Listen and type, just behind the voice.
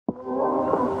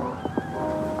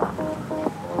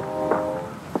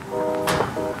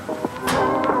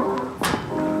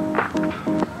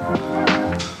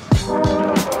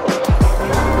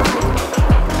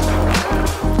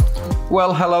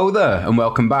Well, hello there, and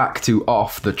welcome back to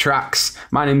Off the Tracks.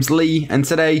 My name's Lee, and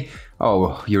today,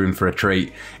 oh, you're in for a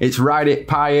treat. It's Ride It,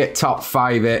 Pie It, Top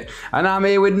 5 It, and I'm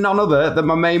here with none other than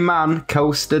my main man,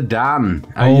 Coaster Dan.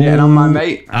 How you getting on, my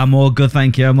mate? I'm all good,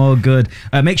 thank you. I'm all good.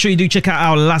 Make sure you do check out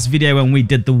our last video when we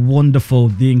did the wonderful,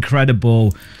 the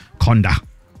incredible Conda.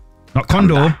 Not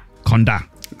Condor, Conda.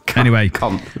 Anyway,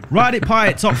 Ride It, Pie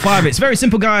It, Top 5 It. It's very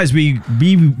simple, guys. We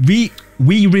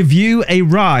review a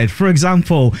ride. For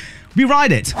example, we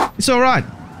ride it. It's all right.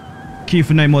 Queue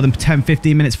for no more than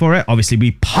 10-15 minutes for it. Obviously,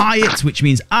 we pie it, which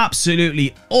means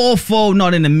absolutely awful.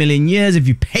 Not in a million years. If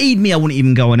you paid me, I wouldn't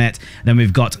even go on it. And then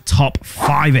we've got Top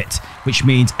 5 It, which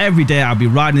means every day I'll be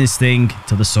riding this thing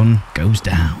till the sun goes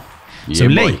down. Yeah, so,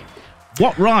 Lee,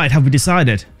 what ride have we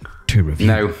decided to review?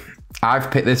 No,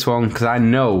 I've picked this one because I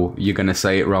know you're going to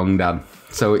say it wrong, Dan.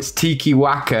 So it's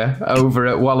Tiki-Waka over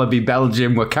at Walibi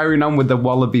Belgium. We're carrying on with the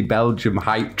Walibi Belgium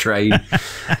hype train.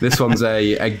 This one's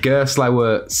a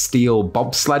Gerstlauer steel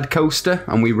bobsled coaster,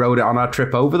 and we rode it on our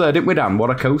trip over there, didn't we, Dan? What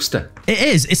a coaster! It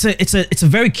is. It's a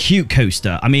very cute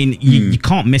coaster. I mean, you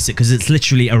can't miss it because it's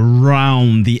literally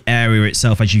around the area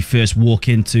itself as you first walk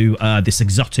into this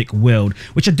exotic world,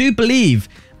 which I do believe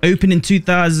opened in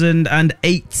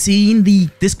 2018.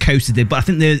 This coaster did, but I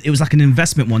think it was like an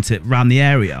investment one to around the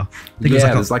area.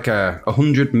 Yeah, there's like a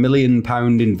 £100 million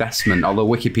investment, although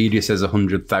Wikipedia says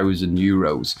 100,000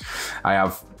 euros. I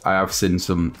have seen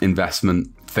some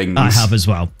investment things. I have as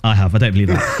well. I don't believe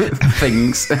that.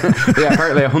 Things. Yeah,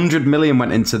 apparently 100 million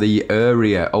went into the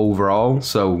area overall.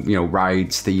 So, you know,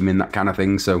 rides, theming, that kind of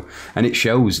thing. So, and it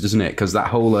shows, doesn't it? Because that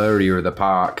whole area of the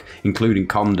park, including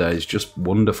Conda, is just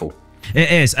wonderful.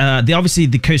 It is. Obviously,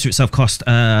 the coaster itself cost,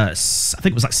 I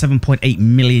think it was like 7.8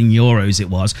 million euros it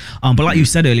was. But like you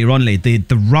said earlier on, Lee,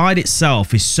 the ride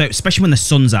itself is so, especially when the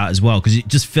sun's out as well, because you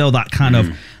just feel that kind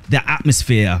of the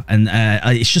atmosphere, and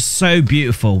it's just so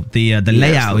beautiful. The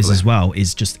layout is as well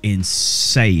is just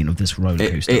insane of this roller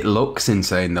coaster. It looks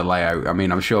insane, the layout. I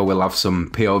mean, I'm sure we'll have some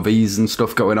POVs and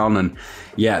stuff going on, and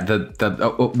yeah,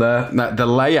 up there, the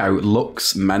layout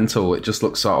looks mental. It just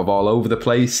looks sort of all over the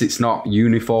place. It's not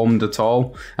uniformed at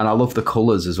all, and I love the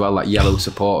colours as well, like yellow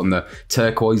support and the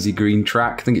turquoisey green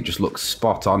track. I think it just looks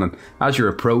spot on. And as you're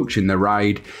approaching the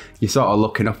ride, you're sort of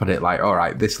looking up at it like, all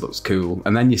right, this looks cool.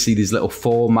 And then you see these little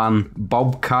 4-man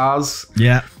bob cars.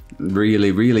 Yeah,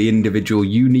 really, really individual,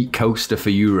 unique coaster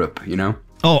for Europe, you know.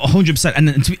 Oh, 100%, and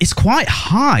it's quite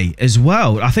high as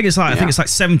well. I think it's like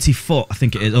 70 foot. I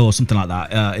think it is, or something like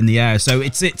that, in the air. So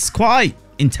it's quite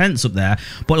intense up there.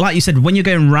 But like you said, when you're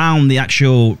going around the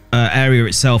actual area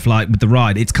itself, like with the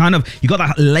ride, it's kind of, you got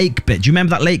that lake bit. Do you remember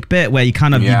that lake bit where you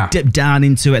kind of you dip down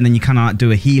into it and then you kind of like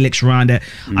do a helix around it?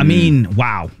 I mean,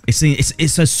 wow, it's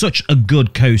such a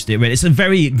good coaster. It's a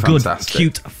very good,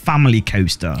 cute family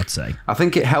coaster, I'd say. I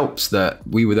think it helps that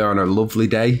we were there on a lovely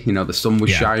day. You know, the sun was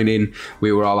shining.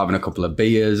 We were all having a couple of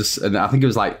beers, and I think it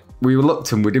was like, we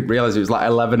looked and we didn't realise it was like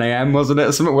 11 AM, wasn't it?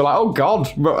 Or something. We're like, oh God,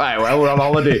 well, we're on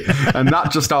holiday. And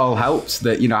that just all helps,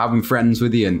 that, you know, having friends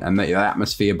with you and the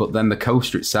atmosphere. But then the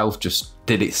coaster itself just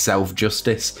did itself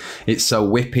justice. It's so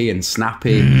whippy and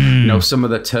snappy. You know, some of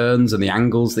the turns and the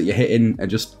angles that you're hitting are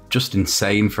just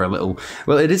insane for a little.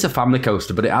 Well, it is a family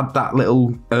coaster, but it had that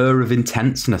little air of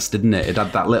intenseness, didn't it? It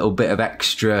had that little bit of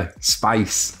extra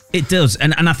spice. It does,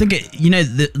 and I think you know,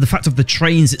 the fact of the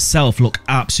trains itself look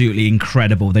absolutely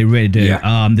incredible. They really do.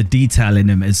 Yeah. The detail in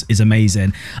them is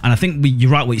amazing, and I think you're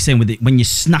right what you're saying with it, when you're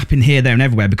snapping here, there, and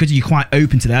everywhere, because you're quite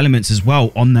open to the elements as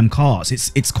well on them cars.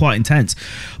 It's quite intense,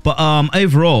 but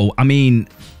overall, I mean,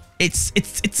 it's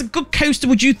a good coaster.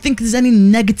 Would you think there's any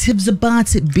negatives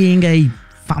about it being a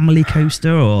family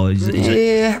coaster, or is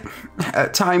it?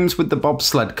 At times with the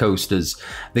bobsled coasters,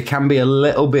 they can be a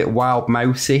little bit wild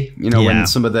mousy, you know, when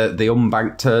some of the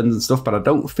unbanked turns and stuff, but I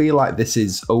don't feel like this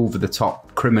is over the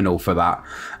top criminal for that.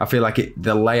 I feel like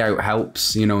the layout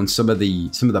helps, you know, and some of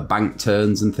the bank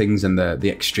turns and things, and the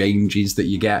exchanges that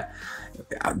you get.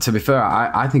 To be fair,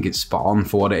 I think it's spot on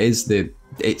for what it is.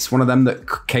 It's one of them that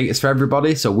caters for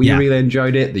everybody, so we really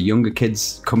enjoyed it. The younger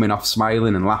kids coming off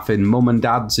smiling and laughing. Mum and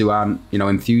dads who aren't, you know,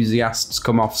 enthusiasts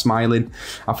come off smiling.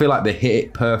 I feel like they hit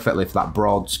it perfectly for that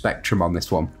broad spectrum on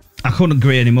this one. I couldn't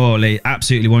agree anymore, Lee.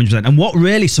 Absolutely 100%. And what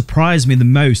really surprised me the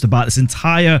most about this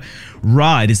entire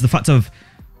ride is the fact of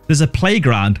there's a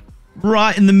playground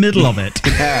right in the middle of it.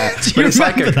 Yeah, but it's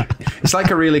like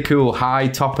a really cool high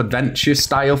top adventure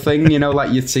style thing, you know,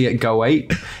 like you'd see at Go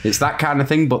 8. It's that kind of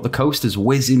thing, but the coaster's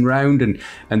whizzing round,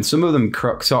 and some of them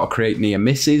sort of create near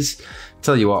misses.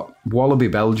 Tell you what,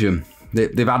 Walibi Belgium,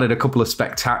 they've added a couple of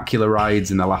spectacular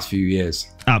rides in the last few years.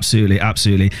 Absolutely,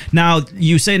 absolutely. Now,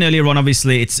 you were saying earlier on,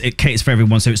 obviously, it caters for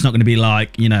everyone, so it's not going to be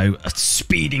like, you know, a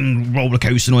speeding roller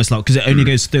coaster and all this, because it only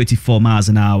goes 34 miles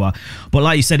an hour. But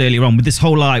like you said earlier on, with this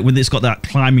whole, like, when it's got that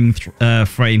climbing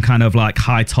frame, kind of like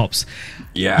high tops,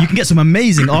 you can get some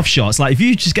amazing off shots. Like, if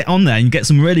you just get on there and get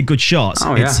some really good shots,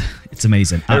 it's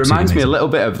amazing. It reminds me a little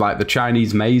bit of like the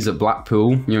Chinese maze at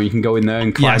Blackpool. You know, you can go in there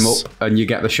and climb up and you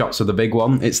get the shots of the big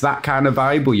one. It's that kind of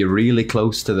vibe where you're really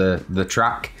close to the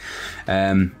track.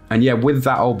 And yeah, with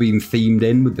that all being themed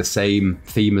in with the same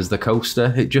theme as the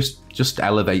coaster, it just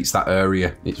elevates that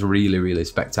area. It's really, really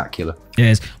spectacular. It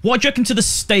is. What do you reckon to the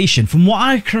station? From what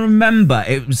I can remember,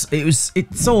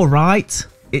 it's all right.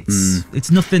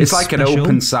 It's nothing. It's like an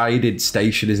open-sided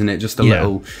station, isn't it? Just a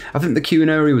little. I think the queuing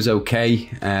area was okay,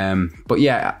 but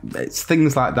yeah, it's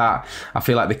things like that. I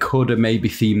feel like they could have maybe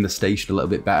themed the station a little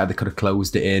bit better. They could have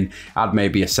closed it in, had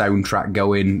maybe a soundtrack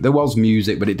going. There was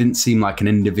music, but it didn't seem like an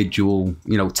individual,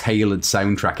 you know, tailored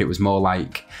soundtrack. It was more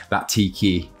like that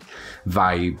Tiki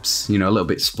vibes, you know, a little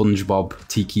bit SpongeBob,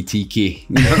 Tiki,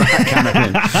 you know, that kind of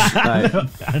thing.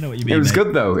 Like, I know what you mean. It was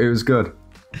good though. It was good.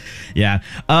 Yeah.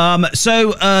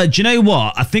 So do you know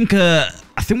what? I think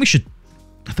we should.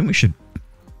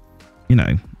 You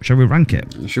know, shall we rank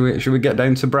it? Should we get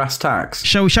down to brass tacks?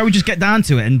 Shall we just get down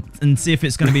to it and see if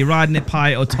it's going to be riding it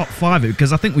pie or top 5 it?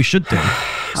 Because I think we should do.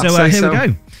 So here we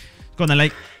go. Go on then,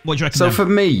 Lake. What do you reckon? So for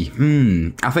me,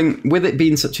 I think with it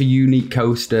being such a unique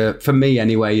coaster, for me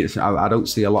anyway, I don't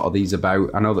see a lot of these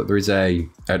about. I know that there is an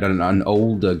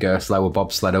older Gerstlauer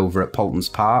bobsled over at Paulton's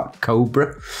Park,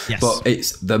 Cobra, but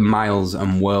it's the miles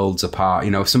and worlds apart.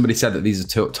 You know, if somebody said that these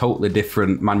are totally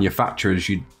different manufacturers,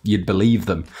 you'd believe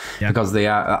them because they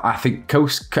are. I think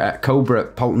Cobra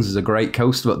at Paulton's is a great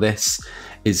coaster, but this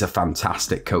is a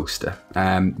fantastic coaster.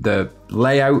 The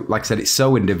layout, like I said, it's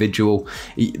so individual.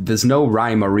 There's no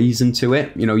rhyme or reason to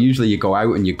it. You know, usually you go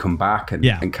out and you come back,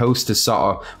 and coasters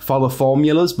sort of follow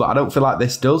formulas, but I don't feel like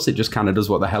this does. It just kind of does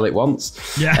what the hell it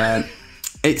wants. Yeah.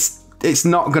 It's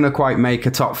not going to quite make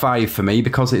a top 5 for me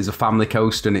because it is a family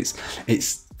coaster and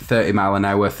it's 30 mile an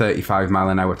hour, 35 mile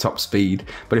an hour top speed.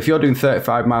 But if you're doing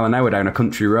 35 mile an hour down a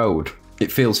country road,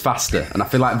 it feels faster, and I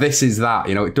feel like this is that.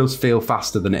 You know, it does feel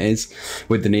faster than it is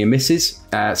with the near misses.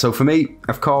 So for me,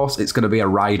 of course, it's going to be a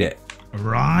ride it.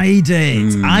 Ride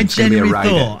it. I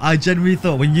genuinely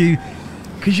thought when you,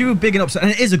 because you were bigging up,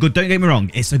 and it is a good. Don't get me wrong,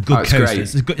 it's a good coaster. Great.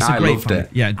 It's a great family.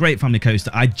 Yeah, great family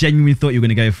coaster. I genuinely thought you were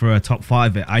going to go for a top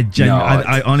 5 it.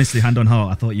 I honestly, hand on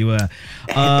heart, I thought you were.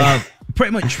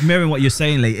 Pretty much mirroring what you're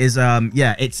saying, Lee, is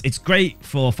it's great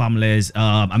for families.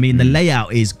 I mean, the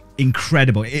layout is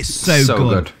incredible. It's so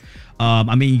good.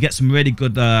 I mean, you get some really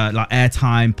good like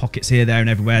airtime pockets here, there, and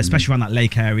everywhere, especially around that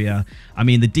lake area. I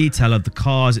mean, the detail of the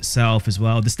cars itself as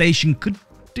well. The station could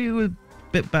do a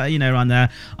bit better, you know, around there.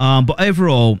 But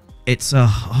overall, it's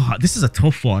this is a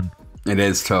tough one. It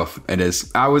is tough. It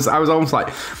is. I was almost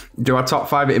like, do I top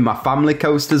 5 it in my family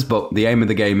coasters? But the aim of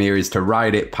the game here is to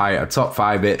ride it, pie it, top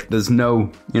 5 it. There's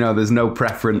no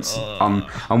preference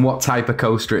on what type of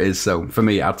coaster it is. So for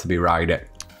me, it had to be ride it.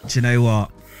 Do you know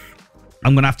what?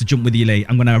 I'm gonna have to jump with you, Lee.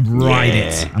 I'm gonna ride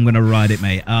it. I'm gonna ride it,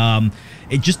 mate.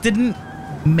 It just didn't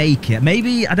make it.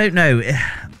 Maybe, I don't know.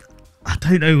 I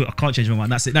don't know. I can't change my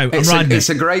mind. That's it. No, I'm riding it. It's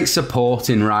a great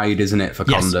supporting ride, isn't it, for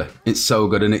Conda? It's so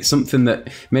good, and it's something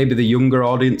that maybe the younger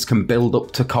audience can build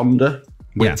up to Conda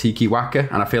with Tiki-Waka,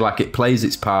 and I feel like it plays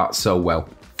its part so well.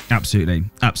 Absolutely,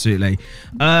 absolutely.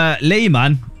 Lee,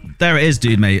 man, there it is,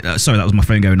 dude, mate. Sorry, that was my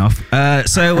phone going off. Yeah,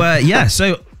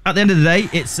 so at the end of the day,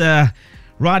 it's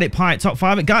Ride It, Pie It, Top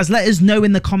 5 It. Guys, let us know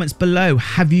in the comments below.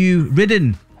 Have you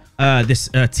ridden this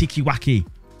Tiki-Waka?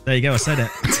 There you go, I said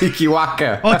it.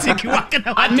 Tiki-Waka. Oh, Tiki-Waka.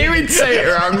 No, I knew he'd say it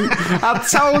wrong. I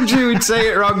told you he'd say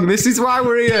it wrong. This is why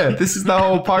we're here. This is the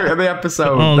whole point of the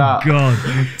episode. Oh, God.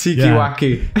 Tiki-Waka.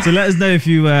 Yeah. So let us know if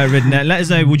you've ridden it. Let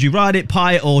us know, would you ride it,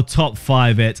 pie it, or top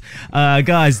 5 it?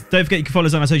 Guys, don't forget you can follow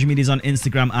us on our social medias on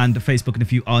Instagram and Facebook. And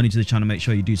if you are new to the channel, make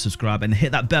sure you do subscribe and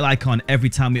hit that bell icon every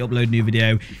time we upload a new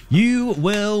video. You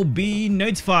will be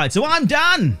notified. So I'm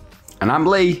Dan. And I'm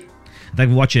Lee. Thank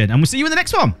you for watching. And we'll see you in the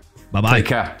next one. Bye-bye. Take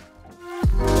care.